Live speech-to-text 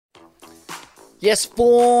Yes,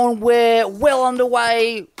 Vaughan, we're well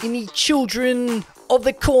underway in the Children of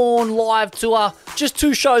the Corn live tour. Just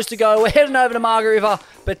 2 shows to go. We're heading over to Margaret River,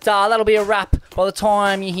 but that'll be a wrap by the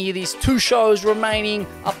time you hear these 2 shows remaining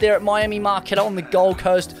up there at Miami Marquette on the Gold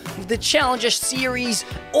Coast with the Challenger Series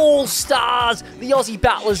All-Stars. The Aussie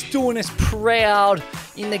Battlers doing us proud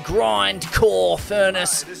in the grindcore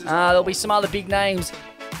furnace. There'll be some other big names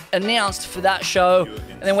announced for that show.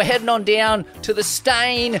 And then we're heading on down to the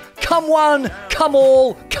Stain. Come one, come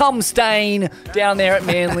all, come Stain. Down there at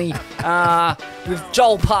Manly with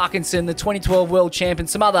Joel Parkinson, the 2012 World Champion.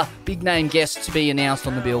 Some other big name guests to be announced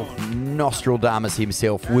on the bill. Nostradamus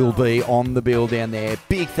himself will be on the bill down there.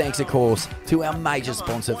 Big thanks, of course, to our major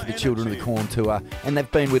sponsor for the Children of the Corn Tour. And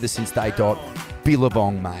they've been with us since day dot.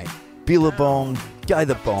 Billabong, mate. Billabong, go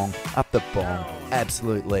the bong, up the bong.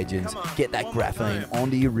 Absolute legends. Get that graphene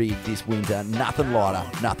onto your rig this winter. Nothing lighter,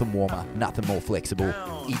 nothing warmer, nothing more flexible.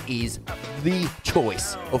 It is the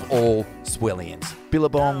choice of all Swellians.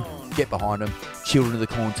 Billabong, get behind them. Children of the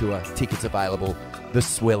Corn Tour, tickets available.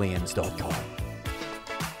 theswellians.com.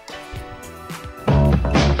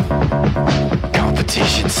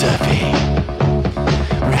 Competition surfing.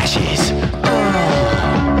 Rashes.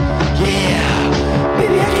 Oh, yeah.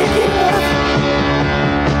 Baby, I can't get enough.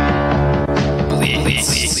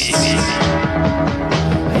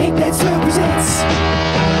 Apex represents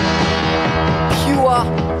Pure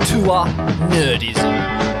tour nerdism.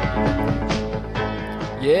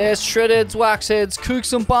 Yes, shredheads, waxheads,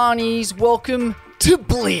 kooks and barneys, welcome to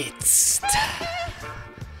Blitzed.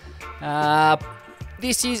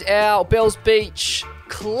 This is our Bells Beach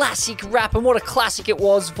classic rap, and what a classic it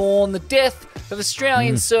was, Vaughan. The death of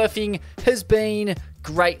Australian surfing has been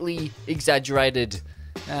greatly exaggerated.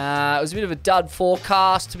 It was a bit of a dud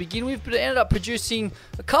forecast to begin with, but it ended up producing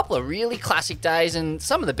a couple of really classic days and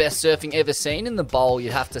some of the best surfing ever seen in the bowl,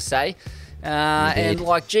 you'd have to say. And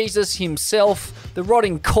like Jesus himself, the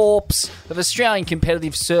rotting corpse of Australian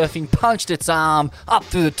competitive surfing punched its arm up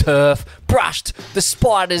through the turf, brushed the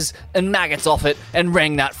spiders and maggots off it, and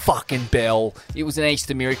rang that fucking bell. It was an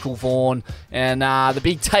Easter miracle, Vaughan. And the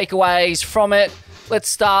big takeaways from it, let's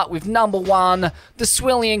start with number 1, the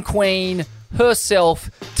Swellian Queen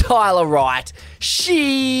herself, Tyler Wright.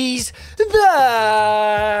 She's back.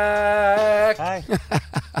 Hey.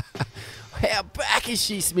 How back is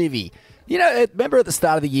she, Smithy? You know, remember at the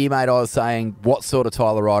start of the year, mate, I was saying, what sort of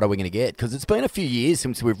Tyler Wright are we going to get? Because it's been a few years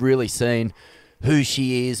since we've really seen who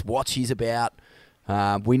she is, what she's about.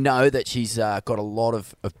 We know that she's got a lot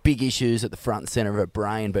of big issues at the front and centre of her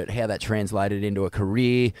brain, but how that translated into a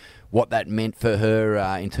career, what that meant for her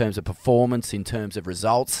in terms of performance, in terms of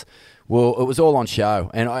results, well, it was all on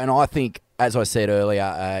show. And I think, as I said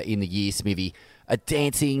earlier in the year, Smithy, a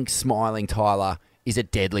dancing, smiling Tyler is a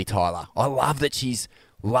deadly Tyler. I love that she's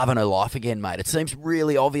loving her life again, mate. It seems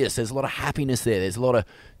really obvious. There's a lot of happiness there. There's a lot of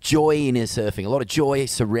joy in her surfing, a lot of joy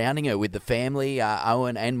surrounding her with the family,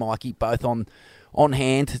 Owen and Mikey, both on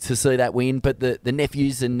hand to see that win, but the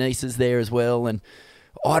nephews and nieces there as well. And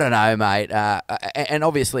I don't know, mate. And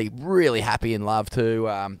obviously really happy and love too.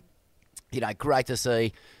 Great to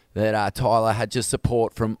see that Tyler had just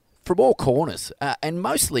support from all corners. And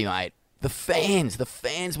mostly, mate, the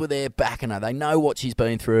fans were there backing her. They know what she's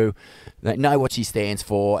been through. They know what she stands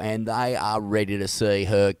for, and they are ready to see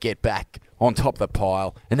her get back on top of the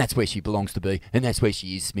pile. And that's where she belongs to be, and that's where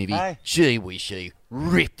she is, Smithy. Hey. She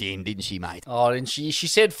ripped in, didn't she, mate? Oh, didn't she? She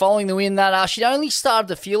said following the win that she'd only started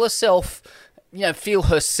to feel herself,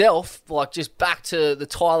 like just back to the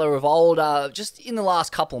Tyler of old, just in the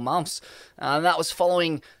last couple of months. And that was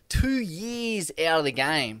following 2 years out of the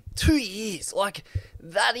game. 2 years. Like,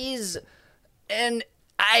 that is an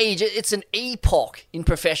age. It's an epoch in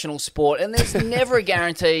professional sport, and there's never a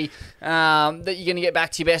guarantee that you're going to get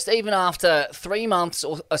back to your best, even after 3 months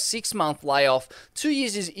or a 6-month layoff. 2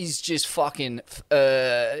 years is just fucking,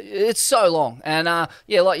 it's so long. And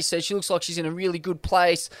like you said, she looks like she's in a really good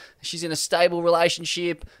place. She's in a stable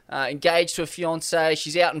relationship, engaged to a fiance.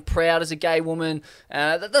 She's out and proud as a gay woman.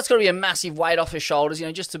 That's got to be a massive weight off her shoulders,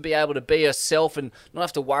 just to be able to be herself and not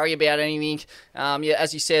have to worry about anything.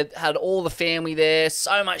 As you said, had all the family there,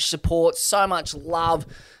 so much support, so much love,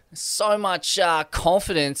 so much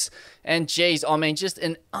confidence. And geez, I mean, just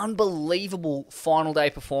an unbelievable final day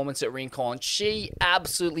performance at Rincon. She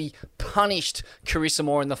absolutely punished Carissa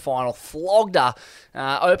Moore in the final, flogged her,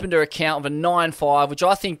 opened her account of a 9.5, which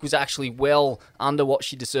I think was actually well under what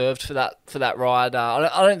she deserved for that ride.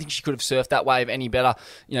 I don't think she could have surfed that wave any better.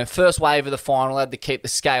 First wave of the final, had to keep the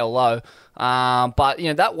scale low. But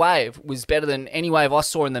that wave was better than any wave I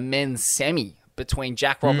saw in the men's semi between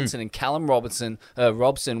Jack Robinson and Callum Robson,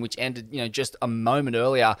 which ended just a moment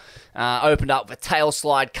earlier. Opened up with a tail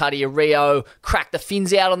slide cutty of Rio, cracked the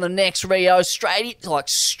fins out on the next Rio, straight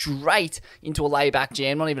into a layback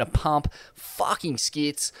jam, not even a pump. Fucking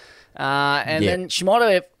skits. Then she might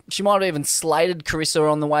have even slated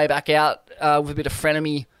Carissa on the way back out with a bit of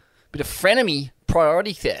frenemy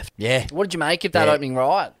priority theft. Yeah. What did you make of that opening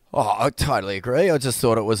right? Oh, I totally agree. I just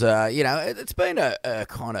thought it was it's been a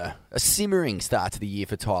kind of a simmering start to the year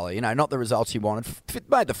for Tyler. Not the results she wanted.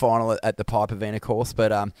 Made the final at the Pipe event, of course,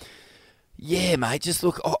 but yeah, mate, just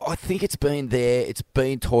look, I think it's been there, it's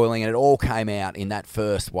been toiling, and it all came out in that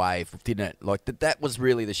first wave, didn't it? Like, that was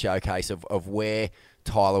really the showcase of where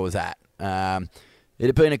Tyler was at. It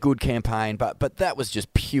had been a good campaign, but that was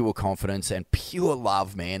just pure confidence and pure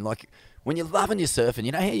love, man. Like, when you're loving your surfing,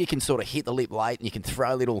 you know how you can sort of hit the lip late and you can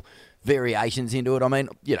throw little variations into it? I mean,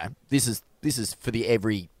 this is for the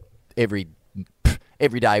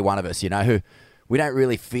everyday one of us, who we don't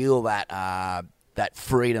really feel that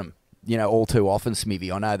freedom, all too often,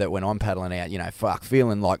 Smithy. I know that when I'm paddling out,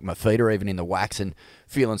 feeling like my feet are even in the wax and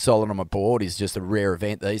feeling solid on my board is just a rare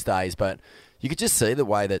event these days. But you could just see the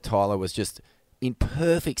way that Tyler was just in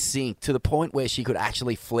perfect sync to the point where she could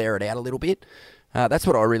actually flare it out a little bit. That's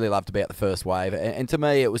what I really loved about the first wave. And to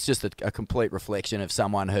me, it was just a complete reflection of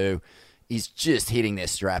someone who is just hitting their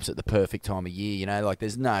straps at the perfect time of year. Like,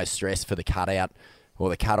 there's no stress for the cutout or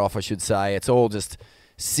the cut-off, I should say. It's all just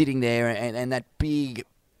sitting there and that big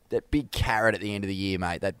carrot at the end of the year,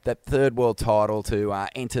 mate. That third world title to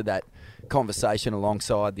enter that conversation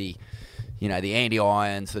alongside the Andy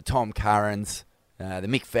Irons, the Tom Currans, the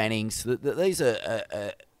Mick Fannings. This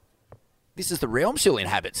is the realm she'll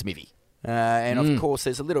inhabit, Smithy. And of course,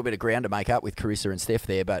 there's a little bit of ground to make up with Carissa and Steph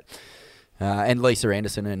there, but and Lisa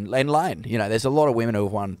Anderson and Lane. There's a lot of women who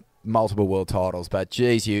have won multiple world titles, but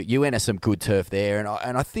geez, you enter some good turf there,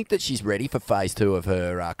 and I think that she's ready for phase 2 of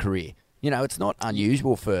her career. It's not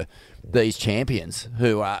unusual for these champions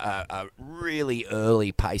who are really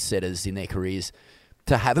early pace setters in their careers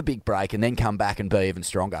to have a big break and then come back and be even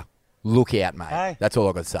stronger. Look out, mate. Hey. That's all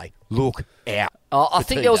I've got to say. Look out. I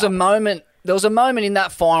think there was a moment in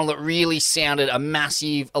that final that really sounded a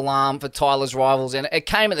massive alarm for Tyler's rivals, and it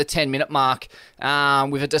came at the 10-minute mark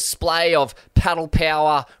with a display of paddle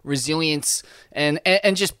power, resilience, and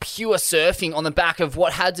just pure surfing on the back of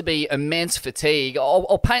what had to be immense fatigue.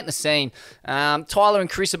 I'll paint the scene. Tyler and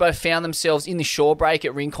Carissa both found themselves in the shore break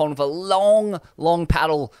at Rincon with a long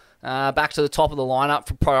paddle back to the top of the lineup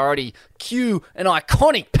for priority. Cue an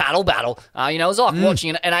iconic paddle battle. It was like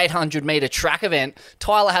watching an 800-metre track event.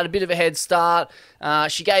 Tyler had a bit of a head start.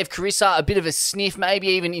 She gave Carissa a bit of a sniff, maybe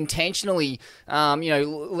even intentionally,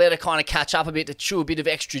 let her kind of catch up a bit to chew a bit of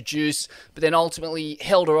extra juice, but then ultimately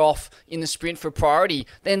held her off in the sprint for priority,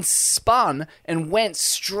 then spun and went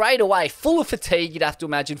straight away, full of fatigue, you'd have to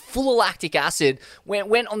imagine, full of lactic acid,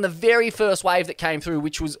 went on the very first wave that came through,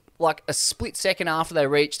 which was like a split second after they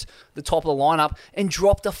reached the top of the lineup, and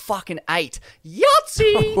dropped a fucking 8.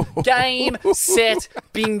 Yahtzee! Game, set,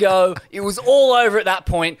 bingo. It was all over at that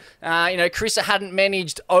point. Carissa hadn't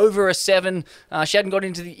managed over a 7. She hadn't got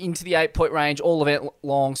into the 8-point range all event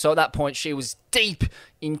long. So at that point, she was deep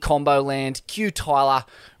in combo land. Cue Tyler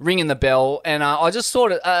ringing the bell. And I just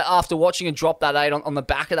thought, after watching her drop that 8 on the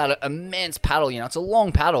back of that immense paddle, it's a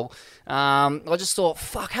long paddle. I just thought,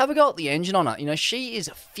 fuck, have a go at the engine on her. She is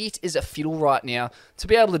fit as a fiddle right now. To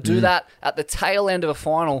be able to do that at the tail end of a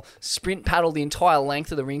final, sprint paddle the entire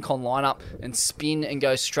length of the Rincon lineup and spin and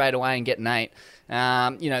go straight away and get an 8.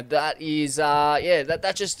 That is,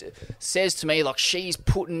 that just says to me, like, she's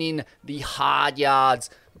putting in the hard yards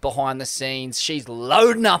behind the scenes. She's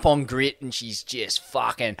loading up on grit and she's just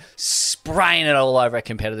fucking spraying it all over her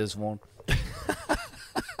competitors, Vaughn.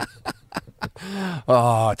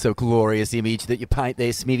 Oh, it's a glorious image that you paint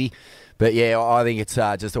there, Smithy. But yeah, I think it's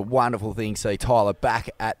just a wonderful thing to see Tyler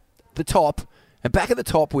back at the top, and back at the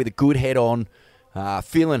top with a good head on,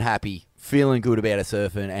 feeling happy, feeling good about her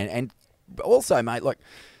surfing, and also, mate, like,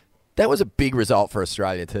 that was a big result for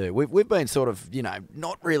Australia too. We've been sort of,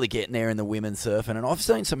 not really getting there in the women's surfing, and I've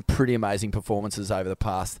seen some pretty amazing performances over the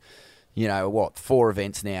past, 4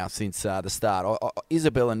 events now since the start.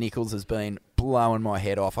 Isabella Nichols has been blowing my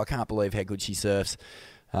head off. I can't believe how good she surfs.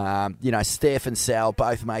 Steph and Sal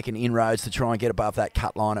both making inroads to try and get above that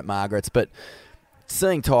cut line at Margaret's, but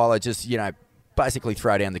seeing Tyler just, basically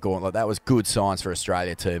throw down the gauntlet, that was good signs for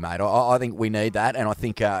Australia too, mate. I think we need that, and I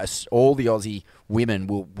think all the Aussie women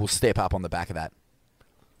will step up on the back of that.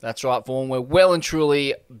 That's right, Vaughan. We're well and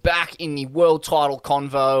truly back in the world title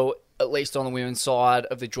convo, at least on the women's side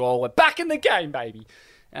of the draw. We're back in the game, baby.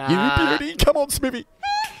 You beauty. Come on, Smithy.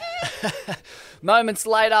 Moments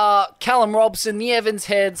later, Callum Robson, the Evans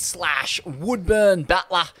Head / Woodburn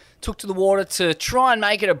battler, took to the water to try and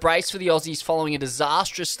make it a brace for the Aussies following a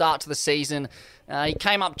disastrous start to the season. He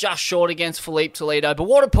came up just short against Filipe Toledo, but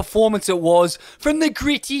what a performance it was from the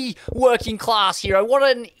gritty working class hero. What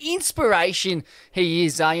an inspiration he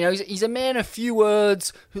is. He's a man of few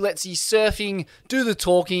words who lets his surfing do the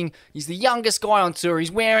talking. He's the youngest guy on tour.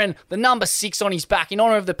 He's wearing the number 6 on his back in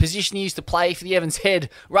honour of the position he used to play for the Evans Head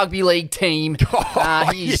rugby league team.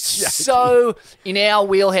 He's so in our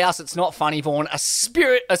wheelhouse. It's not funny, Vaughan. A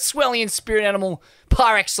Swellian spirit animal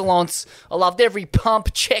par excellence. I loved every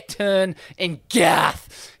pump, check turn, and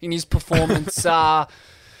gaff in his performance.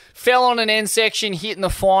 Fell on an end section, hit in the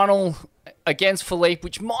final against Filipe,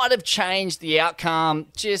 which might have changed the outcome.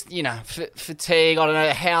 Just, fatigue, I don't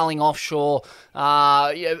know, howling offshore,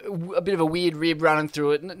 a bit of a weird rib running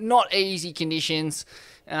through it. Not easy conditions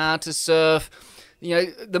to surf.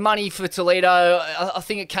 The money for Toledo, I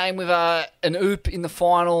think it came with an oop in the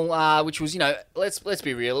final, which was, let's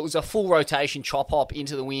be real, it was a full rotation chop hop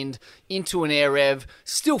into the wind, into an air rev,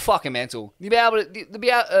 still fucking mental. To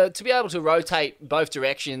be able to rotate both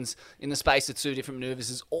directions in the space of 2 different maneuvers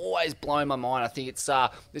has always blown my mind. I think it's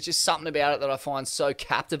there's just something about it that I find so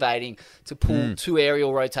captivating, to pull 2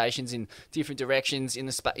 aerial rotations in different directions in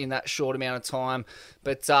that short amount of time.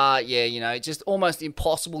 But just almost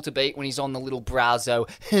impossible to beat when he's on the little Brazo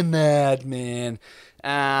madman.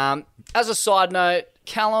 As a side note,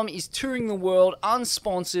 Callum is touring the world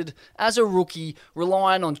unsponsored as a rookie,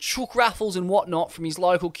 relying on chook raffles and whatnot from his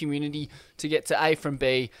local community to get to A from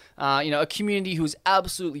B. A community who was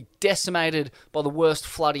absolutely decimated by the worst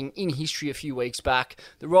flooding in history a few weeks back.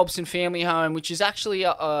 The Robson family home, which is actually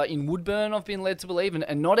in Woodburn, I've been led to believe,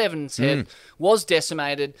 and not Evans Head, was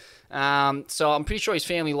decimated. So I'm pretty sure his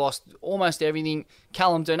family lost almost everything.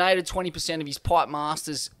 Callum donated 20% of his Pipe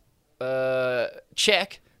Masters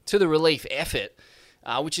check to the relief effort,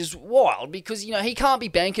 which is wild because, he can't be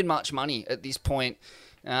banking much money at this point,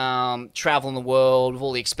 traveling the world with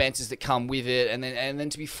all the expenses that come with it, and then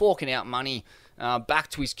to be forking out money back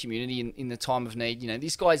to his community in the time of need.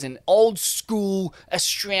 This guy's an old school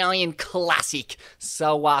Australian classic.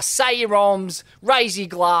 So say your oms, raise your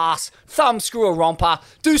glass, thumb screw a romper,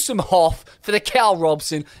 do some hoff for the Cal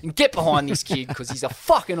Robson, and get behind this kid because he's a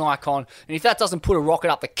fucking icon. And if that doesn't put a rocket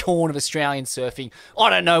up the corn of Australian surfing, I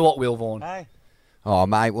don't know what will, Vaughan. Hey. Oh,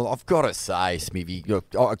 mate, well, I've got to say, Smithy,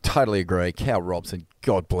 I totally agree. Cal Robson,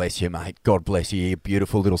 God bless you, mate. God bless you, you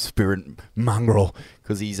beautiful little spirit mongrel,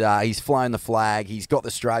 because he's flown the flag. He's got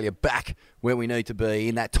Australia back where we need to be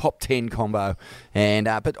in that top 10 combo. And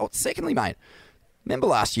but secondly, mate, remember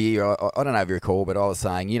last year, I don't know if you recall, but I was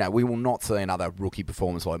saying, we will not see another rookie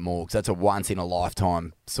performance like Morgs. That's a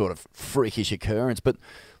once-in-a-lifetime sort of freakish occurrence. But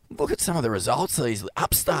look at some of the results these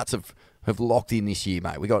upstarts have locked in this year,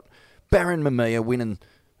 mate. We got Baron Mamiya winning,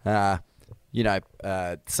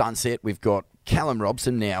 Sunset. We've got Callum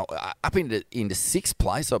Robson now up into 6th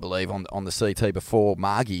place, I believe, on the CT before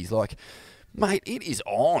Margie's. Like, mate, it is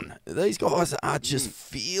on. These guys are just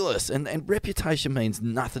fearless, and reputation means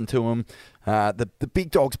nothing to them. The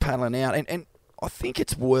big dogs paddling out, and I think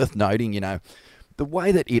it's worth noting, the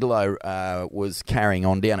way that Italo was carrying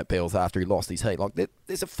on down at Bells after he lost his heat. Like,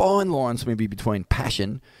 there's a fine line maybe between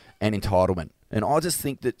passion and entitlement. And I just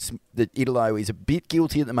think that Italo is a bit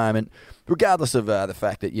guilty at the moment, regardless of the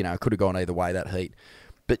fact that, it could have gone either way, that heat.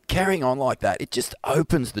 But carrying on like that, it just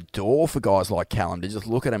opens the door for guys like Callum to just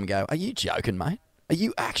look at him and go, are you joking, mate? Are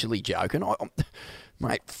you actually joking?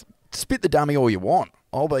 Mate, spit the dummy all you want.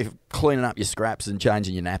 I'll be cleaning up your scraps and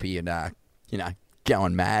changing your nappy and,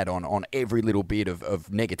 going mad on every little bit of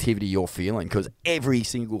negativity you're feeling, because every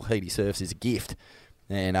single heat he surfs is a gift.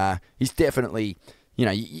 And he's definitely...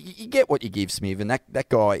 you get what you give, Smith, and that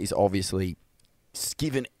guy is obviously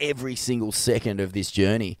given every single second of this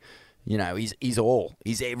journey. He's all.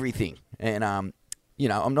 He's everything. And I'm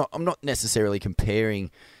not necessarily comparing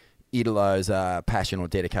Italo's passion or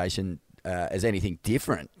dedication as anything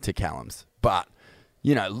different to Callum's, but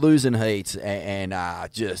losing heats and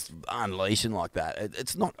just unleashing like that,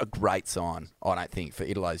 it's not a great sign, I don't think, for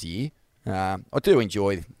Italo's year. I do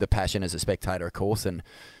enjoy the passion as a spectator, of course, and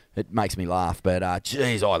it makes me laugh, but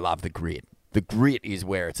geez, I love the grit. The grit is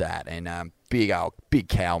where it's at, and big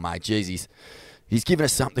Cal, mate. Jeez, he's given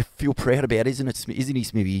us something to feel proud about, isn't he,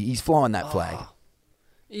 Smithy? He's flying that flag.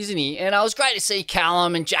 Isn't he? And it was great to see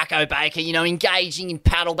Callum and Jacko Baker, engaging in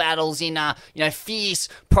paddle battles in, fierce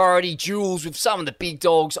priority duels with some of the big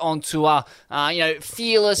dogs on tour.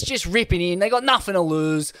 Fearless, just ripping in. They got nothing to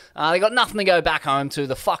lose. They got nothing to go back home to.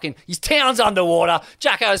 His town's underwater.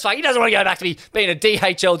 Jacko's he doesn't want to go back to being a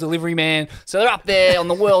DHL delivery man. So they're up there on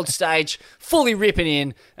the world stage, fully ripping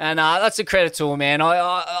in. And that's a credit to them, man.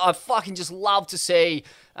 I fucking just love to see...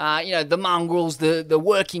 the mongrels, the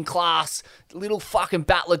working class, little fucking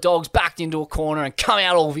battler dogs backed into a corner and come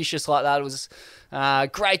out all vicious like that. It was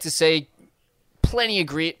great to see. Plenty of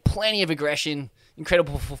grit, plenty of aggression,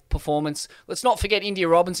 incredible performance. Let's not forget India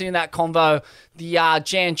Robinson in that convo. The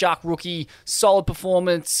Jan Juck rookie, solid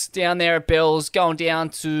performance down there at Bells, going down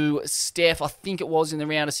to Steph, I think it was in the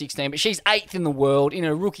round of 16, but she's 8th in the world in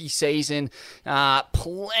her rookie season.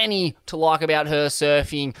 Plenty to like about her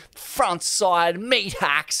surfing. Front side, meat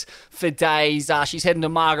hacks for days. She's heading to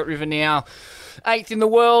Margaret River now. 8th in the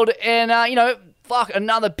world, and,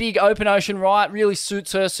 another big open ocean right. Really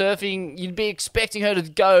suits her surfing. You'd be expecting her to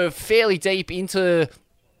go fairly deep into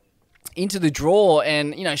the draw,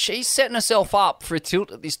 and she's setting herself up for a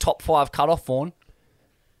tilt at this top 5 cutoff, Vaughan.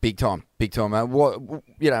 Big time. It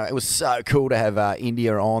was so cool to have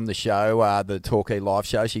India on the show, the Torquay live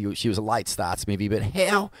show. She was a late start, Smithy, but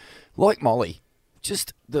how, like Molly,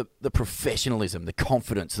 just the professionalism, the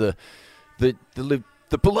confidence, the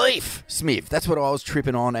belief, Smith. That's what I was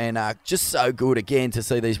tripping on, and just so good again to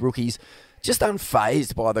see these rookies just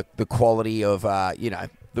unfazed by the quality of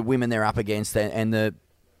the women they're up against and the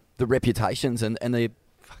reputations and the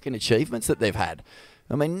fucking achievements that they've had.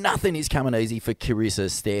 I mean, nothing is coming easy for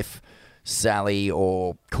Carissa, Steph, Sally,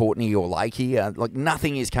 or Courtney or Lakey.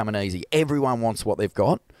 Nothing is coming easy. Everyone wants what they've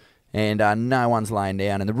got, and no one's laying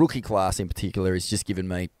down. And the rookie class in particular has just given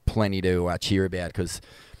me plenty to cheer about because.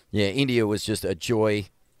 Yeah, India was just a joy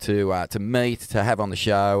to meet, to have on the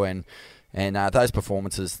show, and those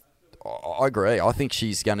performances. I agree. I think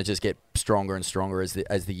she's going to just get stronger and stronger as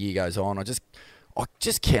the year goes on. I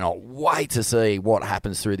just cannot wait to see what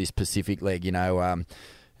happens through this Pacific leg. Not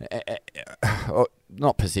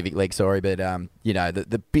Pacific leg, sorry, but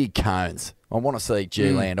the big cones. I want to see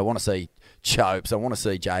G-Land. I want to see Chopes. I want to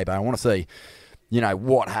see J-Bo. I want to see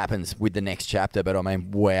what happens with the next chapter. But I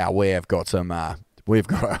mean, wow, we've got some. We've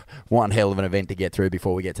got one hell of an event to get through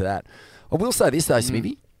before we get to that. I will say this, though,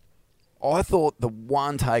 Smithy. I thought the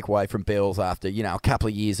one takeaway from Bells after, a couple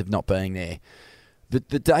of years of not being there, the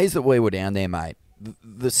days that we were down there, mate,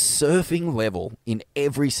 the surfing level in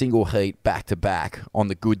every single heat back-to-back on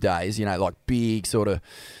the good days, like big sort of,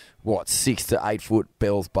 6 to 8 foot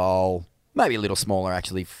Bells Bowl, maybe a little smaller,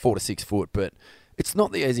 actually, 4 to 6 foot, but... It's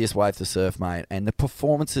not the easiest wave to surf, mate, and the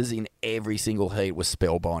performances in every single heat was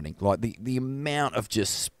spellbinding. Like, the amount of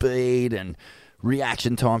just speed and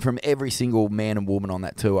reaction time from every single man and woman on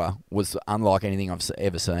that tour was unlike anything I've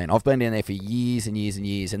ever seen. I've been down there for years and years and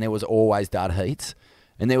years, and there was always dud heats,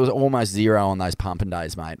 and there was almost zero on those pumping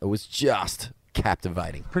days, mate. It was just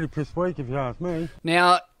captivating. Pretty pissed week, if you ask me.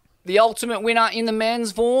 Now, the ultimate winner in the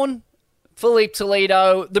men's, Vaughan, Filipe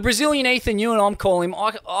Toledo, the Brazilian Ethan Ewan, I'm calling him.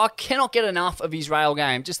 I cannot get enough of his rail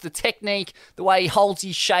game. Just the technique, the way he holds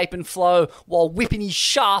his shape and flow while whipping his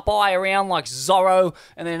sharp eye around like Zorro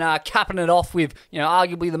and then capping it off with,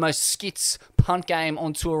 arguably the most skits punt game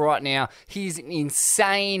on tour right now. He's an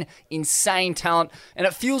insane talent, and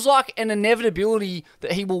it feels like an inevitability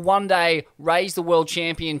that he will one day raise the world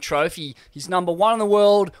champion trophy. He's number 1 in the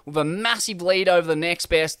world with a massive lead over the next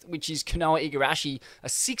best, which is Kanoa Igarashi, a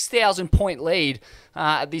 6,000 point lead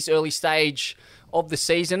at this early stage of the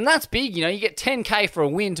season. And that's big, you get 10k for a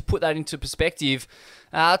win. To put that into perspective,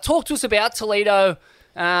 talk to us about Toledo.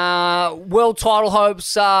 World title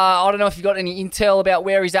hopes. I don't know if you've got any intel about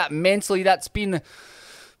where he's at mentally. That's been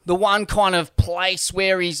the one kind of place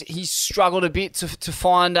where he's struggled a bit to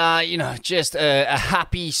find, just a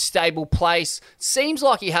happy, stable place. Seems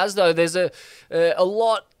like he has, though. There's a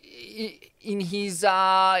lot in his,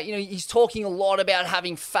 he's talking a lot about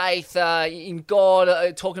having faith in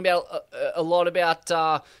God, talking about a lot about,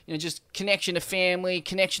 just connection to family,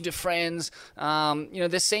 connection to friends.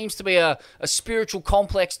 There seems to be a spiritual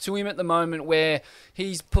complex to him at the moment where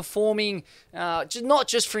he's performing not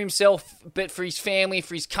just for himself, but for his family,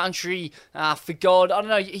 for his country, for God. I don't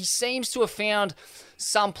know. He seems to have found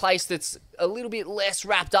some place that's a little bit less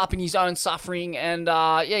wrapped up in his own suffering, and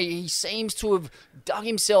he seems to have dug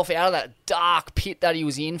himself out of that dark pit that he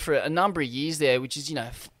was in for a number of years there, which is,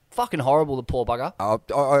 fucking horrible, the poor bugger.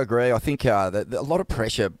 I agree. I think that a lot of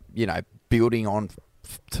pressure, building on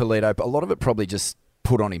Toledo, but a lot of it probably just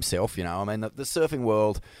put on himself, I mean, the surfing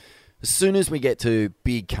world, as soon as we get to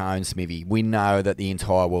big cone, Smithy, we know that the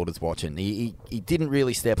entire world is watching. He didn't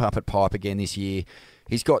really step up at pipe again this year.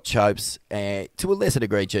 He's got chopes, to a lesser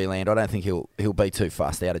degree G-Land. I don't think he'll be too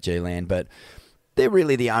fussed out of G-Land, but they're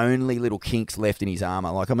really the only little kinks left in his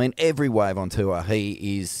armour. Like, I mean, every wave on tour,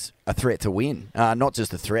 he is a threat to win. Not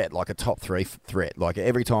just a threat, like a top 3 threat. Like,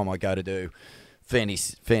 every time I go to do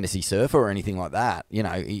fantasy surfer or anything like that, you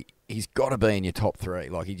know, he's got to be in your top 3.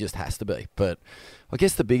 Like, he just has to be. But I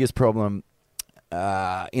guess the biggest problem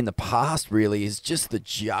in the past really is just the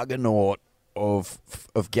juggernaut of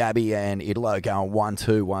Gabby and Italo going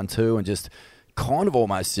 1-2, 1-2, and just kind of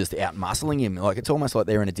almost just out muscling him. Like, it's almost like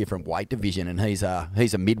they're in a different weight division, and he's a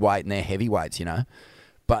midweight and they're heavyweights, you know.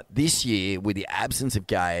 But this year, with the absence of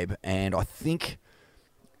Gabe, and I think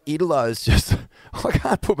Italo's just, I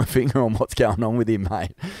can't put my finger on what's going on with him,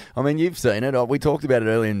 mate. I mean, you've seen it. We talked about it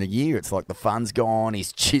earlier in the year. It's like the fun's gone.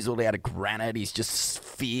 He's chiseled out of granite. He's just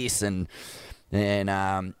fierce, and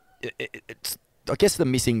it's, I guess the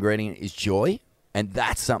missing ingredient is joy, and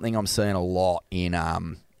that's something I'm seeing a lot in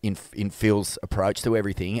Phil's approach to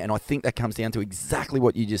everything, and I think that comes down to exactly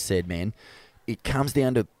what you just said, man. It comes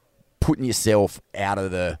down to putting yourself out of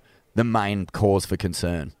the main cause for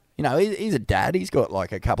concern. You know, he's a dad. He's got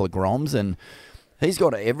like a couple of groms, and he's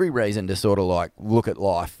got every reason to sort of like look at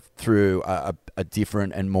life through a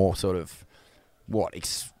different and more sort of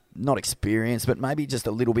not experience, but maybe just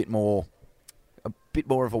a bit more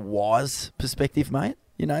of a wise perspective, mate.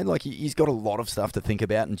 You know, like he's got a lot of stuff to think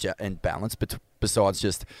about and balance, but besides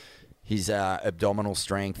just his abdominal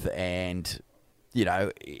strength and, you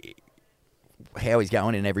know, how he's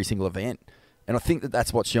going in every single event. And I think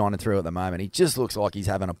that's what's shining through at the moment. He just looks like he's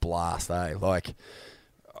having a blast, eh? Like,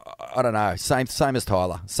 I don't know, same as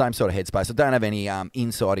Tyler, same sort of headspace. I don't have any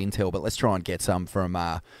inside intel, but let's try and get some from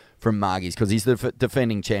Margies, because he's the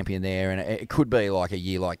defending champion there, and it could be like a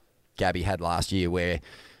year like Gabby had last year where,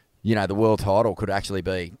 you know, the world title could actually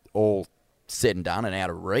be all said and done and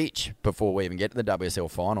out of reach before we even get to the WSL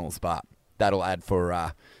finals. But that'll add for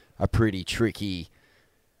a pretty tricky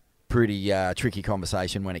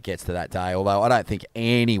conversation when it gets to that day. Although I don't think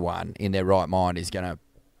anyone in their right mind is going to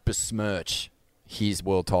besmirch his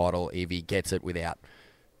world title if he gets it without,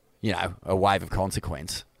 you know, a wave of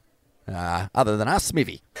consequence. Other than us,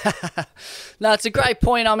 Smithy. No, it's a great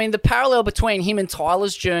point. I mean, the parallel between him and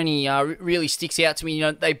Tyler's journey really sticks out to me. You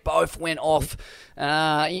know, they both went off,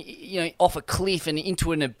 off a cliff and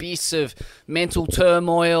into an abyss of mental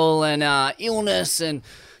turmoil and illness, and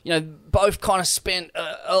you know, both kind of spent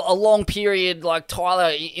a long period, like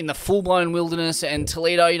Tyler in the full-blown wilderness, and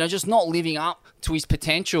Toledo, you know, just not living up to his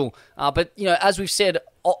potential. But, you know, as we've said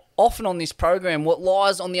often on this program, what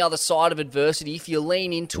lies on the other side of adversity, if you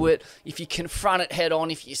lean into it, if you confront it head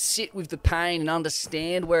on, if you sit with the pain and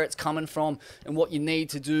understand where it's coming from and what you need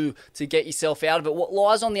to do to get yourself out of it, what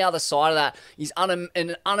lies on the other side of that is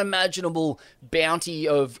an unimaginable bounty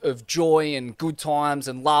of joy and good times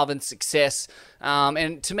and love and success.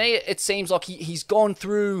 And to me, it seems like he's gone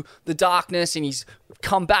through the darkness and he's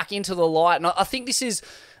come back into the light. And I think this is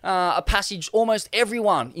a passage almost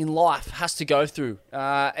everyone in life has to go through.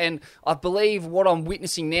 And I believe what I'm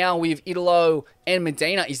witnessing now with Italo and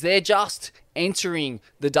Medina is they're just entering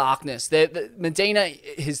the darkness. Medina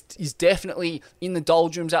is definitely in the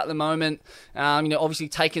doldrums at the moment. Obviously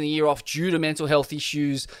taking the year off due to mental health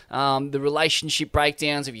issues, the relationship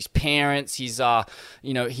breakdowns of his parents, his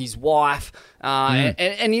wife,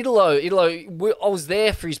 and Italo. I was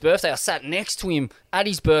there for his birthday. I sat next to him at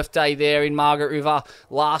his birthday there in Margaret River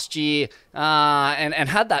last year, and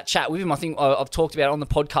had that chat with him. I think I've talked about it on the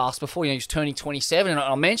podcast before. You know, he's turning 27, and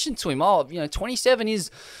I mentioned to him, 27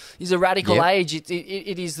 is a radical age.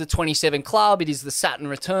 It is the 27 club. It is the Saturn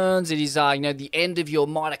returns. It is the end of your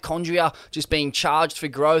mitochondria just being charged for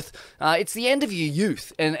growth. It's the end of your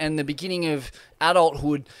youth and the beginning of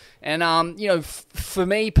adulthood. And for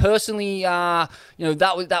me personally, that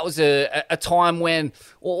was a time when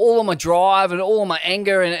all of my drive and all of my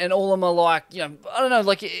anger and all of my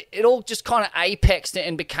it all just kind of apexed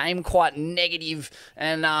and became quite negative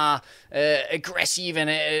and aggressive, and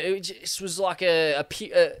it just was like there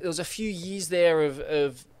was a few years there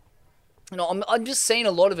of I'm just seeing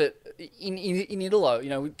a lot of it in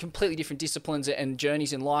Italo, with completely different disciplines and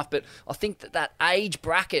journeys in life. But I think that age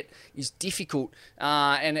bracket is difficult,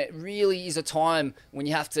 and it really is a time when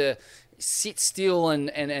you have to sit still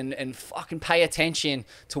and fucking pay attention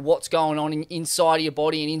to what's going on inside of your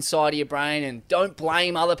body and inside of your brain. And don't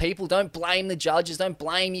blame other people. Don't blame the judges. Don't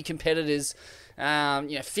blame your competitors.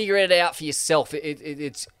 Figure it out for yourself.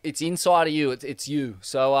 It's inside of you. It's you.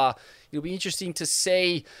 So it'll be interesting to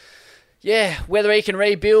see yeah, whether he can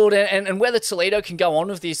rebuild and whether Toledo can go on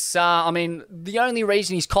with this. I mean, the only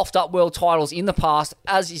reason he's coughed up world titles in the past,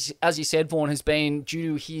 as you said, Vaughan, has been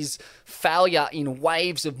due to his failure in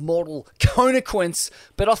waves of mortal consequence.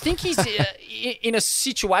 But I think he's in a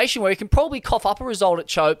situation where he can probably cough up a result at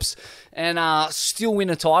Chopes and still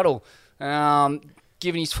win a title,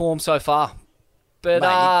 given his form so far. But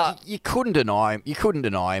mate, you couldn't deny him. You couldn't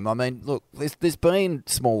deny him. I mean, look, there's been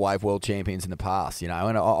small wave world champions in the past, and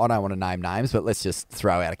I don't want to name names, but let's just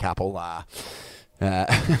throw out a couple. No,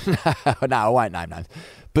 I won't name names.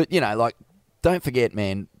 But don't forget,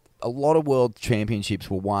 man. A lot of world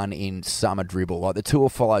championships were won in summer dribble. Like the tour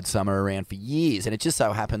followed summer around for years, and it just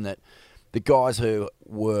so happened that the guys who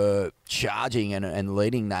were charging and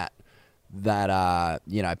leading that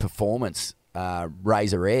performance.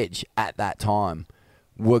 Razor edge at that time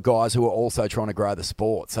were guys who were also trying to grow the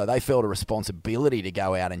sport, so they felt a responsibility to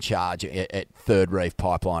go out and charge at Third Reef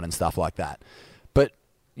Pipeline and stuff like that. But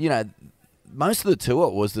most of the tour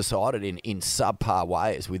was decided in subpar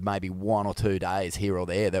ways, with maybe 1 or 2 days here or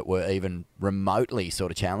there that were even remotely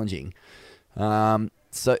sort of challenging.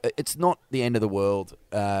 So it's not the end of the world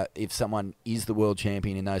if someone is the world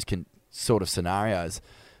champion in those sort of scenarios.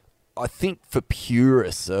 I think for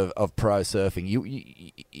purists of pro surfing,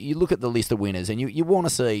 you look at the list of winners and you want to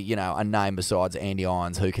see a name besides Andy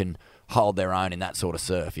Irons who can hold their own in that sort of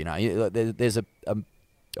surf. There's a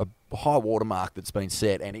high watermark that's been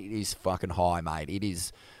set, and it is fucking high, mate. It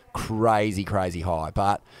is crazy high.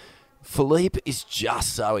 But Philippe is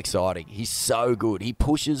just so exciting. He's so good. He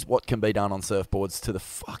pushes what can be done on surfboards to the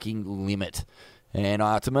fucking limit. And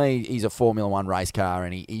to me, he's a Formula One race car,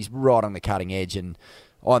 and he's right on the cutting edge. And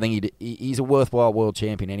I think he's a worthwhile world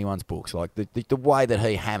champion in anyone's books. Like the way that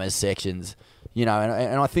he hammers sections, and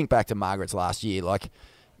I think back to Margaret's last year, like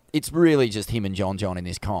it's really just him and John in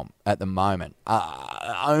this comp at the moment.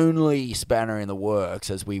 Only spanner in the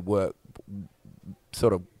works as we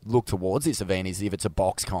sort of look towards this event is if it's a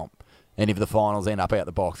box comp and if the finals end up out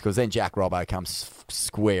the box, because then Jack Robbo comes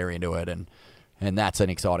square into it, and that's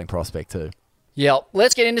an exciting prospect too. Yeah,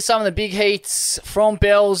 let's get into some of the big heats from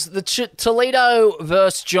Bells. The Toledo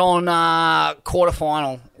versus John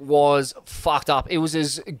quarterfinal was fucked up. It was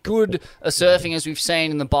as good a surfing as we've seen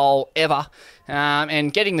in the bowl ever.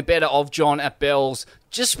 And getting the better of John at Bells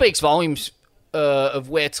just speaks volumes of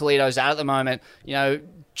where Toledo's at the moment.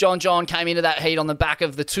 John came into that heat on the back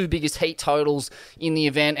of the 2 biggest heat totals in the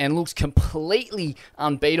event and looks completely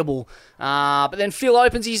unbeatable. But then Phil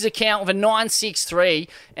opens his account with a 9.63,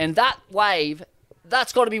 and that wave,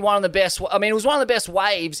 that's got to be one of the best. I mean, it was one of the best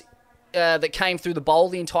waves that came through the bowl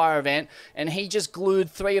the entire event, and he just glued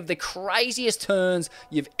 3 of the craziest turns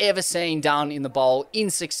you've ever seen done in the bowl in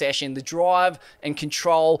succession. The drive and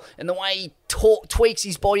control, and the way he tweaks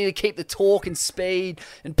his body to keep the torque and speed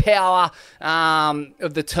and power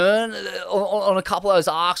of the turn on a couple of those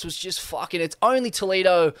arcs was just fucking. It's only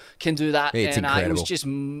Toledo can do that, it's and incredible.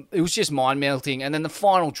 It was just mind melting. And then the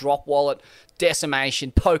final drop wallet.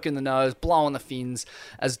 Decimation, poking the nose, blowing the fins,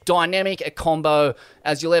 as dynamic a combo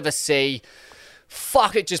as you'll ever see.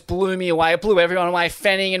 Fuck, it just blew me away. It blew everyone away.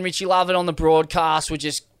 Fanning and Richie Lovett on the broadcast were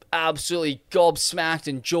just absolutely gobsmacked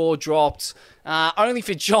and jaw dropped. Only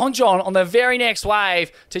for John on the very next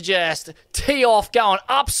wave to just tee off, going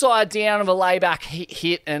upside down of a layback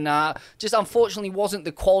hit, and just unfortunately wasn't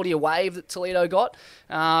the quality of wave that Toledo got.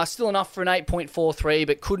 Still enough for an 8.43,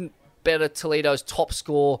 but couldn't better Toledo's top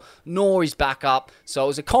score, nor his backup. So it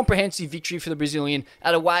was a comprehensive victory for the Brazilian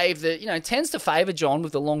at a wave that, tends to favour John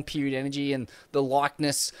with the long period energy and the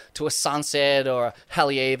likeness to a Sunset or a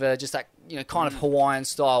Haleiwa, just that, kind of Hawaiian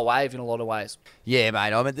style wave in a lot of ways. Yeah,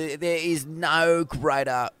 mate. I mean, there is no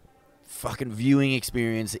greater fucking viewing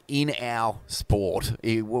experience in our sport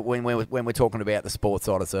when we're talking about the sports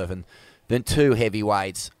side of surfing than 2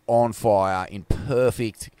 heavyweights on fire in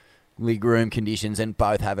perfect groomed conditions, and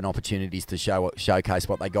both having opportunities to showcase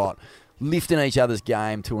what they got, lifting each other's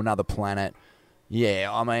game to another planet. Yeah,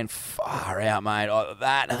 I mean, far out, mate.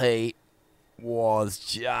 That heat was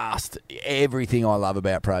just everything I love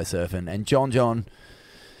about pro surfing. And John,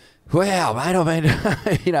 wow, mate. I mean,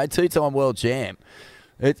 2-time world champ.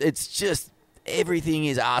 It's just everything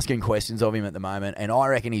is asking questions of him at the moment, and I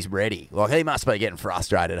reckon he's ready. Like, he must be getting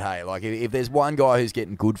frustrated, hey? Like, if there's one guy who's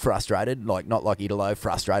getting good frustrated, like, not like Italo,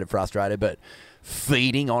 frustrated, but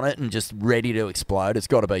feeding on it and just ready to explode, it's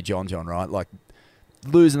got to be John, right? Like,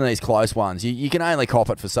 losing these close ones, you can only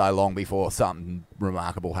cop it for so long before something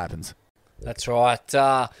remarkable happens. That's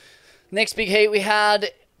right. Next big heat we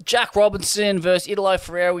had Jack Robinson versus Italo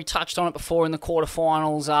Ferreira. We touched on it before in the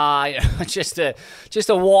quarterfinals. Just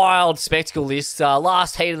a wild spectacle. This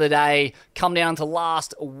last heat of the day, come down to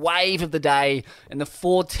last wave of the day, and the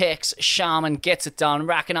Vortex Shaman gets it done,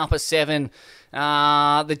 racking up a 7.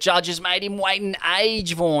 The judges made him wait an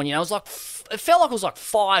age, Vaughan. You know, it felt like it was like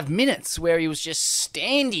 5 minutes where he was just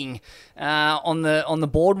standing on the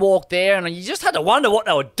boardwalk there, and you just had to wonder what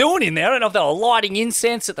they were doing in there. I don't know if they were lighting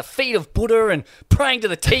incense at the feet of Buddha and praying to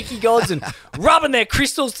the tiki gods and rubbing their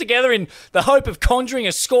crystals together in the hope of conjuring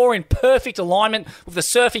a score in perfect alignment with the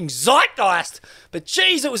surfing zeitgeist. But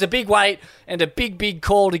geez, it was a big wait and a big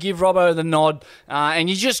call to give Robbo the nod. And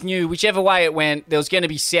you just knew whichever way it went, there was going to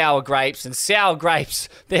be sour grapes. And sour grapes,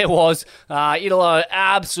 there was. Italo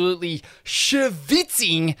absolutely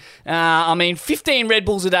schwitzing. 15 Red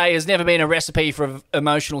Bulls a day has never been a recipe for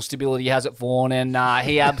emotional stability, has it, Vaughan? And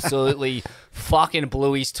he absolutely fucking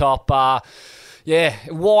blew his top. Wild.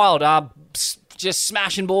 Just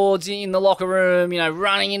smashing boards in the locker room,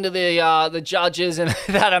 running into the judges, and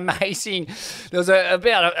that amazing. There was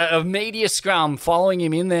about a media scrum following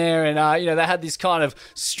him in there, and they had this kind of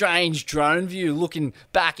strange drone view looking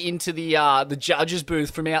back into the judges' booth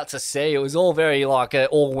from out to sea. It was all very like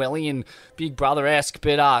Orwellian, Big Brother-esque,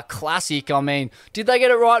 but classic. I mean, did they get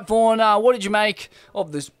it right, Vaughan? What did you make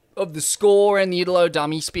of the score and the Italo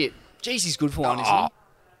dummy spit? Jeez, he's good for one, isn't he?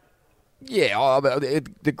 Yeah,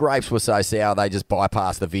 the grapes were so sour they just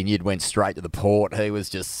bypassed the vineyard, went straight to the port. He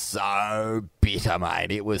was just so bitter,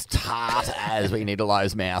 mate. It was tart as in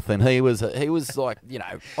Italo's mouth, and he was like,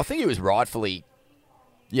 I think he was rightfully,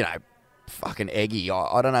 fucking eggy.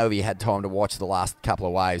 I don't know if he had time to watch the last couple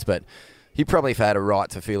of waves, but he probably had a right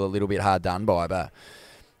to feel a little bit hard done by. But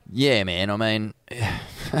yeah, man, I mean,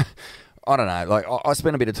 I don't know. Like I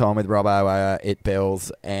spent a bit of time with Robbo at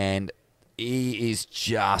Bells, and he is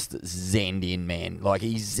just zenned in, man. Like,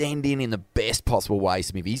 he's zenned in the best possible way,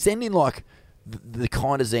 Smith. He's zenned in like the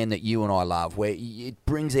kind of zen that you and I love, where it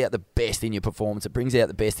brings out the best in your performance. It brings out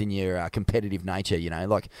the best in your competitive nature,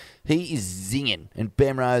 Like, he is zinging. And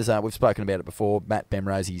Bemrose, we've spoken about it before, Matt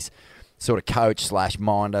Bemrose, he's sort of coach /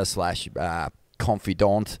 minder /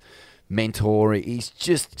 confidant, mentor. He's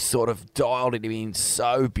just sort of dialed it in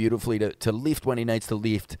so beautifully to lift when he needs to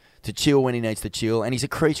lift, to chill when he needs to chill. And he's a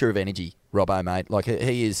creature of energy, Robbo, mate. Like,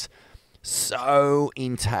 he is so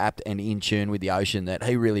intapped and in tune with the ocean that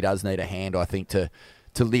he really does need a hand, I think, to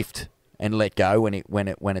lift and let go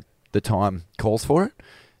when the time calls for it.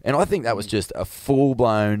 And I think that was just a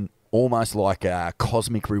full-blown, almost like a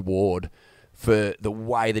cosmic reward for the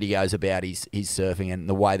way that he goes about his surfing and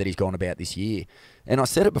the way that he's gone about this year. And I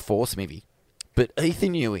said it before, Smithy, but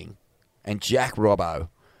Ethan Ewing and Jack Robbo,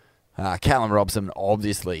 Callum Robson,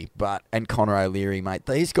 obviously, and Connor O'Leary, mate,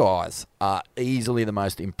 these guys are easily the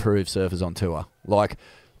most improved surfers on tour. Like,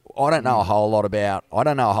 I don't know a whole lot about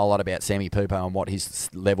Sammy Pupo and what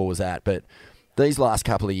his level was at, but these last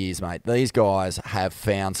couple of years, mate, these guys have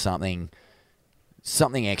found something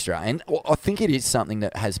extra. And I think it is something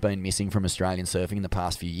that has been missing from Australian surfing in the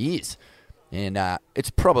past few years. And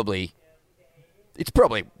it's probably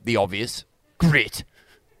the obvious grit,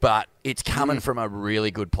 but it's coming from a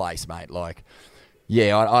really good place, mate. Like,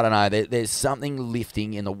 yeah, I don't know. There's something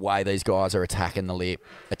lifting in the way these guys are attacking the lip,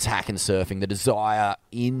 attacking surfing, the desire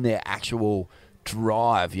in their actual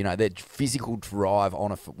drive, their physical drive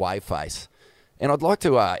on a wave face. And I'd like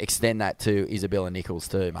to extend that to Isabella Nichols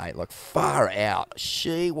too, mate. Like, far out.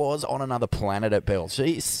 She was on another planet at Bell.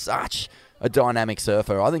 She is such a dynamic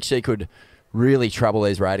surfer. I think she could really trouble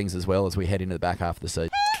these ratings as well as we head into the back half of the season.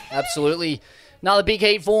 Absolutely. Another big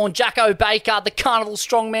heat, Vaughan. Jacko Baker, the Carnival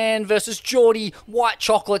Strongman versus Geordie White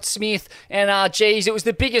Chocolate Smith. And, it was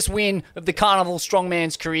the biggest win of the Carnival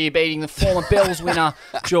Strongman's career, beating the former Bells winner,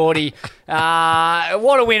 Geordie.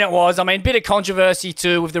 What a win it was. I mean, bit of controversy,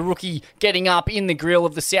 too, with the rookie getting up in the grill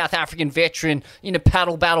of the South African veteran in a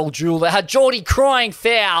paddle battle duel that had Geordie crying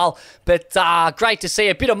foul. But great to see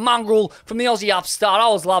a bit of mongrel from the Aussie upstart. I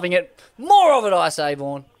was loving it. More of it, I say,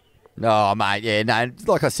 Vaughan. Oh, mate, yeah, no,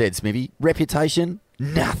 like I said, Smithy, reputation,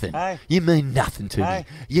 nothing. Hey. You mean nothing to Hey. me.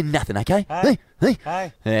 You're nothing, okay? Hey. Hey.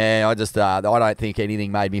 Hey. Yeah, I don't think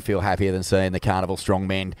anything made me feel happier than seeing the Carnival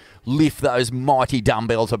Strongman lift those mighty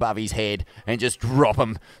dumbbells above his head and just drop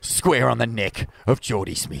them square on the neck of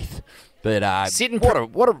Geordie Smith. But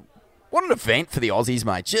what an event for the Aussies,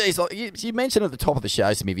 mate. Jeez, like you mentioned at the top of the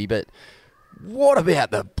show, Smithy, but what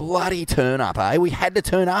about the bloody turn-up, eh? We had to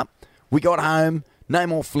turn up. We got home. No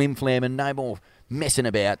more flim-flam and no more messing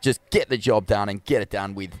about. Just get the job done and get it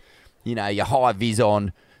done with, your high vis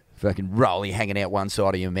on, fucking rolly hanging out one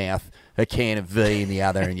side of your mouth, a can of V in the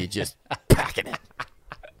other, and you're just packing it.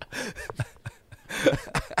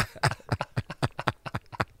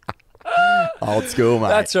 Old school, mate.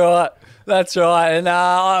 That's right. That's right. And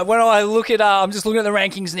when I look at, I'm just looking at the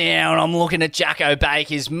rankings now, and I'm looking at Jacko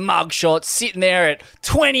Baker's mugshot sitting there at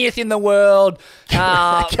 20th in the world.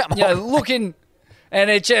 Looking,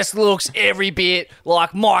 and it just looks every bit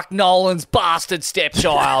like Mike Nolan's bastard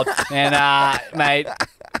stepchild. And mate,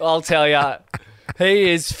 I'll tell you,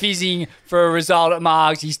 he is fizzing for a result at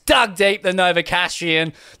Margs. He's dug deep, the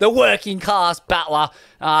Novocastrian, the working class battler.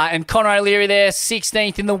 And Conor O'Leary there,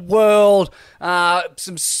 16th in the world.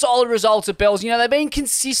 Some solid results at Bells. They've been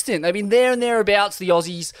consistent. They've been there and thereabouts, the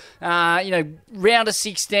Aussies. Round of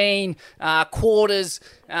 16, quarters.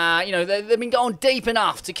 They've been going deep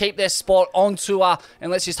enough to keep their spot on tour.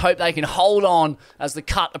 And let's just hope they can hold on as the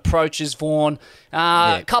cut approaches, Vaughan.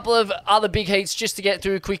 A couple of other big heats just to get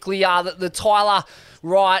through quickly. The Tyler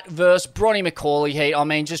Wright versus Bronny McCauley heat. I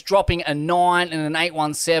mean, just dropping a 9 and an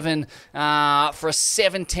 8.17 for a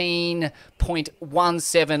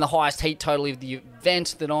 17.17, the highest heat total of the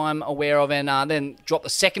event that I'm aware of, and then dropped the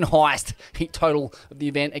second highest heat total of the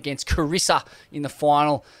event against Carissa in the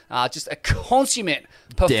final. Just a consummate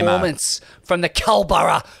performance from the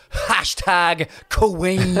Culburra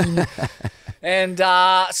 #Queen. And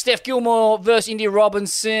Steph Gilmore versus India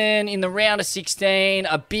Robinson in the round of 16.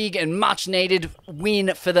 A big and much-needed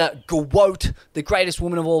win for the GWOAT, the greatest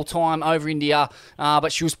woman of all time, over India.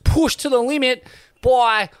 But she was pushed to the limit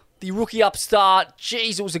by the rookie upstart.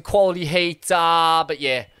 Jeez, it was a quality heat. But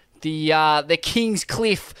yeah, the King's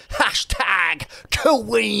Cliff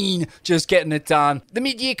 #Queen just getting it done. The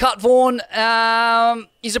mid-year cut, Vaughan,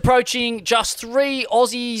 is approaching. Just 3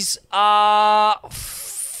 Aussies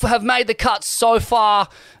have made the cut so far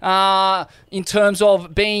in terms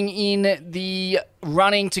of being in the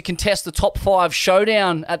running to contest the top 5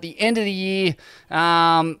 showdown at the end of the year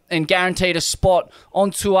and guaranteed a spot on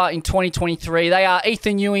tour in 2023. They are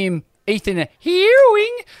Ethan Ewing,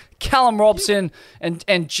 Callum Robson,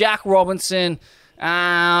 and Jack Robinson.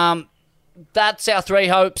 That's our 3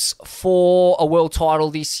 hopes for a world title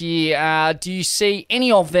this year. Do you see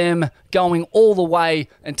any of them going all the way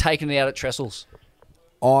and taking it out at Trestles?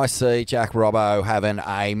 I see Jack Robbo having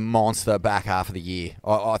a monster back half of the year.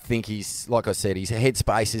 I think he's, like I said, his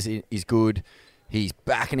headspace is good. He's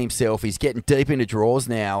backing himself. He's getting deep into draws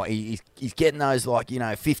now. He's getting those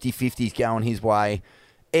 50-50s going his way.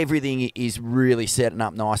 Everything is really setting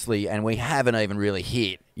up nicely, and we haven't even really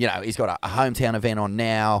hit. He's got a hometown event on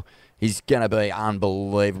now. He's going to be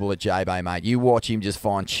unbelievable at J-Bay, mate. You watch him just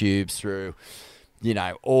find tubes through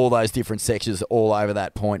all those different sections all over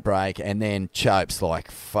that point break, and then chopes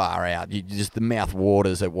like far out. The mouth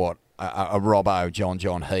waters at what a Robbo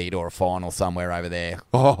John Heat or a final somewhere over there.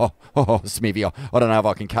 Smithy, I don't know if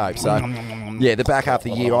I can cope. So, yeah, the back half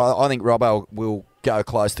of the year, I think Robbo will go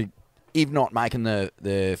close to, if not making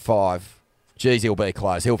the 5. Geez, he'll be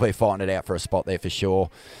close. He'll be fighting it out for a spot there for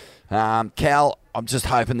sure. Cal, I'm just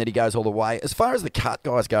hoping that he goes all the way. As far as the cut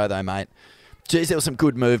guys go, though, mate, geez, there was some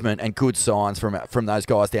good movement and good signs from those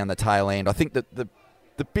guys down the tail end. I think that the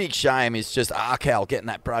big shame is just Arkal getting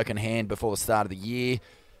that broken hand before the start of the year.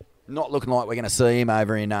 Not looking like we're going to see him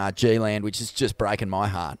over in G-Land, which is just breaking my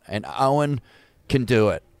heart. And Owen can do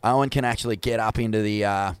it. Owen can actually get up into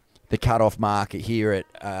the cut-off mark here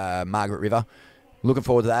at Margaret River. Looking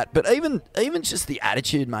forward to that. But even just the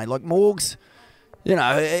attitude, mate, like Morgs,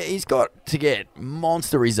 he's got to get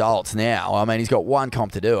monster results now. I mean, he's got one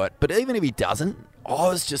comp to do it. But even if he doesn't, I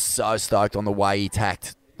was just so stoked on the way he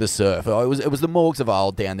tacked the surf. It was the Morgs of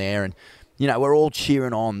old down there. And, we're all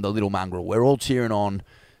cheering on the little mongrel. We're all cheering on,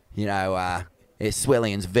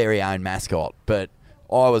 Swellion's very own mascot. But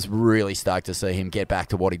I was really stoked to see him get back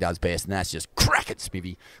to what he does best, and that's just crack it,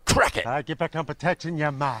 Smithy. Crack it. Get back on protection,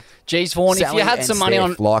 you mutt. Jeez, Vaughan, if you had some money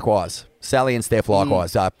on... Likewise. Sally and Steph,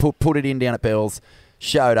 likewise. Put it in down at Bells,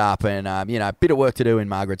 showed up, and, a bit of work to do in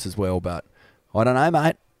Margaret's as well. But I don't know,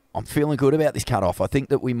 mate. I'm feeling good about this cut-off. I think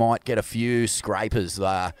that we might get a few scrapers,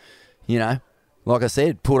 like I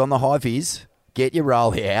said, put on the high vis, get your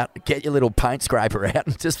rollie out, get your little paint scraper out,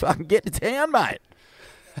 and just fucking get to town, mate.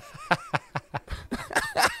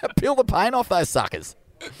 Peel the paint off those suckers.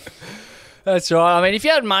 That's right. I mean, if you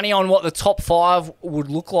had money on what the top 5 would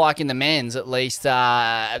look like in the men's, at least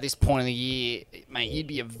at this point of the year, mate, you'd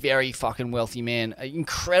be a very fucking wealthy man.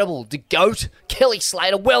 Incredible. The GOAT, Kelly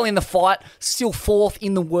Slater, well in the fight, still 4th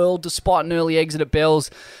in the world despite an early exit at Bells.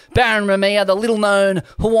 Baron Ramia, the little-known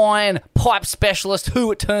Hawaiian pipe specialist,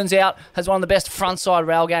 who, it turns out, has one of the best frontside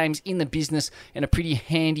rail games in the business and a pretty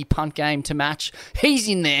handy punt game to match. He's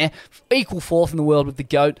in there, equal 4th in the world with the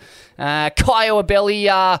GOAT. Kaio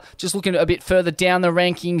Abelli, just looking a bit bit further down the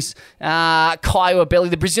rankings. Caio Abelli,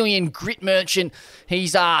 the Brazilian grit merchant,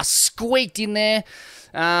 he's squeaked in there.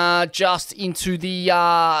 Just into the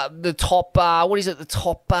top, what is it, the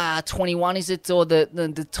top 21, is it? Or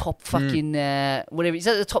the top fucking, whatever. Is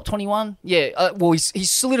that the top 21? Yeah, well,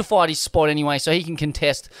 he's solidified his spot anyway, so he can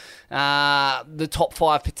contest the top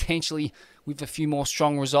 5 potentially with a few more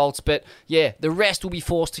strong results. But, yeah, the rest will be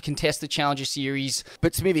forced to contest the Challenger Series.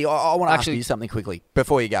 But, Smithy, I want to ask you something quickly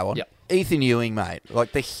before you go on. Yep. Ethan Ewing, mate.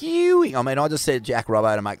 Like, the Ewing, I mean, I just said Jack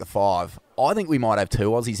Robbo to make the 5. I think we might have 2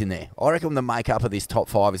 Aussies in there. I reckon the makeup of this top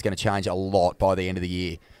 5 is going to change a lot by the end of the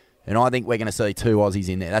year. And I think we're going to see 2 Aussies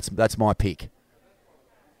in there. That's my pick.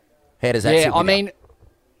 How does that sit with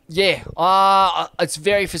you? It's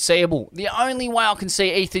very foreseeable. The only way I can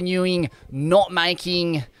see Ethan Ewing not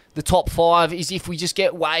making the top 5 is if we just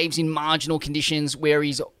get waves in marginal conditions where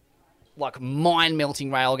he's like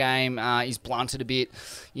mind-melting rail game is blunted a bit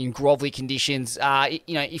in grovelly conditions.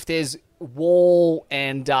 If there's wall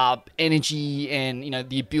and energy and,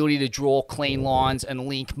 the ability to draw clean lines and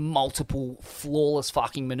link multiple flawless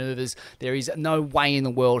fucking maneuvers, there is no way in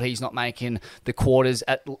the world he's not making the quarters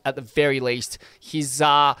at the very least.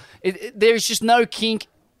 There is just no kink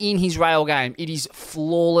in his rail game. It is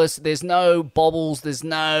flawless. There's no bobbles. There's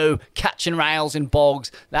no catching rails and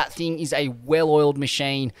bogs. That thing is a well-oiled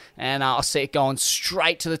machine, and I see it going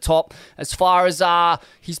straight to the top. As far as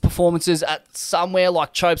his performances at somewhere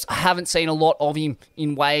like Chopes, I haven't seen a lot of him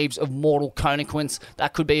in waves of mortal consequence.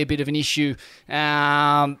 That could be a bit of an issue.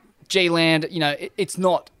 G-Land, it's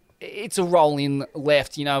not... It's a roll in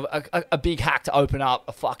left, a big hack to open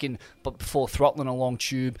up but before throttling a long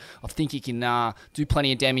tube. I think he can do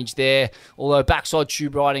plenty of damage there. Although backside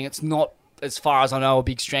tube riding, it's not, as far as I know, a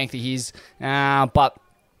big strength of his. But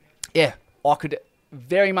yeah, I could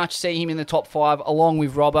very much see him in the top 5 along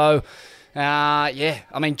with Robbo.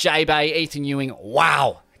 J-Bay, Ethan Ewing,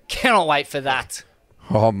 wow. Cannot wait for that.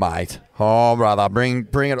 Oh, mate. Oh, brother. Bring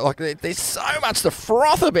it. Like, there's so much to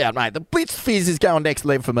froth about, mate. The Blitz Fizz is going next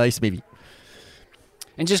level for me, Smithy.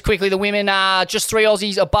 And just quickly, the women, just 3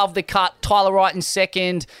 Aussies above the cut. Tyler Wright in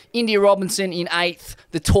 2nd. India Robinson in 8th.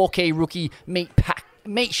 The Torquay rookie,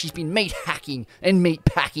 she's been meat hacking and meat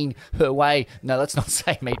packing her way. No, let's not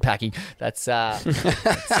say meat packing. That's an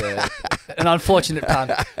unfortunate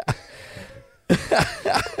pun.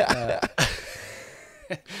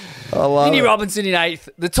 Indy Robinson in 8th.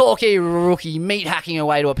 The Torquay rookie meat hacking her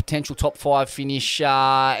way to a potential top 5 finish.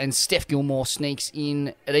 And Steph Gilmore sneaks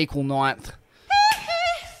in at equal 9th.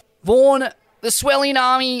 Vaughan, the Swellian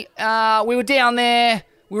Army. We were down there.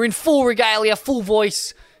 We were in full regalia, full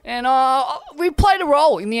voice. And we played a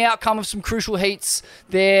role in the outcome of some crucial heats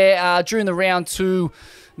there during the round 2.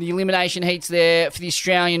 The elimination heats there for the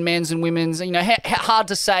Australian men's and women's. Hard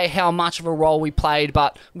to say how much of a role we played,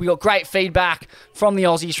 but we got great feedback from the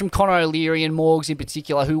Aussies, from Conor O'Leary and Morgs in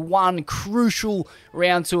particular, who won crucial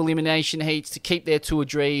round 2 elimination heats to keep their Tour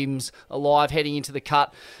dreams alive heading into the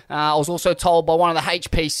cut. I was also told by one of the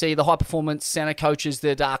HPC, the High Performance Centre coaches,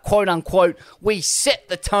 that, quote-unquote, we set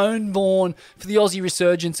the tone, Vaughan, for the Aussie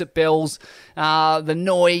resurgence at Bells. The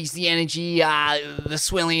noise, the energy, the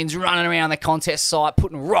Swellians running around the contest site,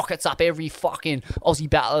 putting rockets up every fucking Aussie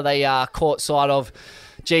battler they caught sight of.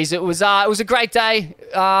 Jeez, it was a great day.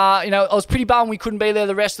 I was pretty bummed we couldn't be there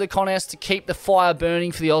the rest of the contest to keep the fire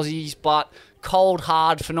burning for the Aussies, but cold,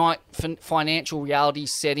 hard financial reality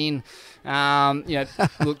set in.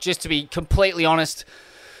 Look, just to be completely honest,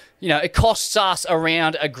 it costs us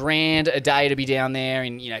around $1,000 a day to be down there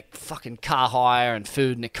in, fucking car hire and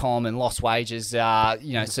food and accom and lost wages.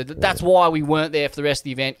 So that's why we weren't there for the rest of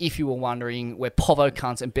the event. If you were wondering, where Povo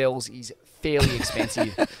cunts and Bells is fairly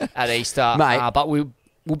expensive at Easter. Mate. But we'll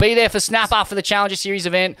be there for Snapper for the Challenger Series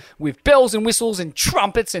event with bells and whistles and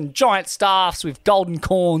trumpets and giant staffs with golden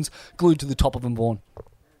corns glued to the top of them, Vaughan.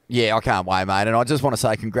 Yeah, I can't wait, mate. And I just want to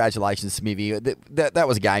say congratulations, Smithy. That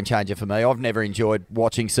was a game changer for me. I've never enjoyed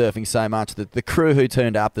watching surfing so much. The crew who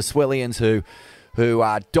turned up, the Swellians who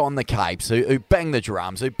donned the capes, who banged the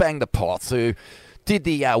drums, who banged the pots, who did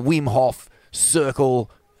the Wim Hof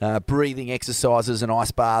circle breathing exercises and ice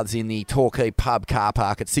baths in the Torquay pub car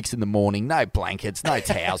park at 6 a.m. No blankets, no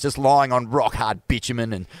towels, just lying on rock-hard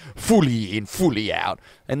bitumen and fully in, fully out.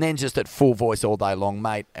 And then just at full voice all day long,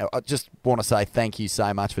 mate. I just want to say thank you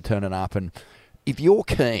so much for turning up. And if you're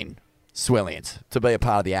keen, Swellians, to be a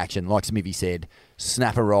part of the action, like Smithy said,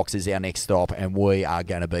 Snapper Rocks is our next stop, and we are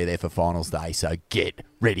going to be there for finals day. So get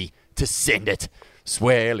ready to send it.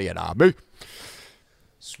 Swellian Army.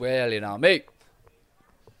 Swellian Army.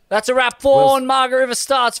 That's a wrap for Margaret River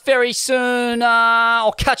starts very soon.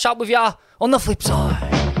 I'll catch up with you on the flip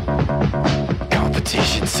side.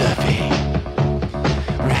 Competition Sophie.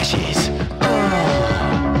 Rashes. Oh,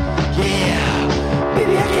 yeah.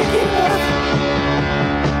 Baby, I can't get enough.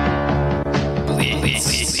 Blitz.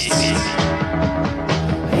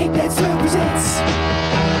 Ain't that so presents?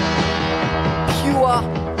 Pure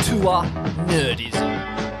tour nerdism.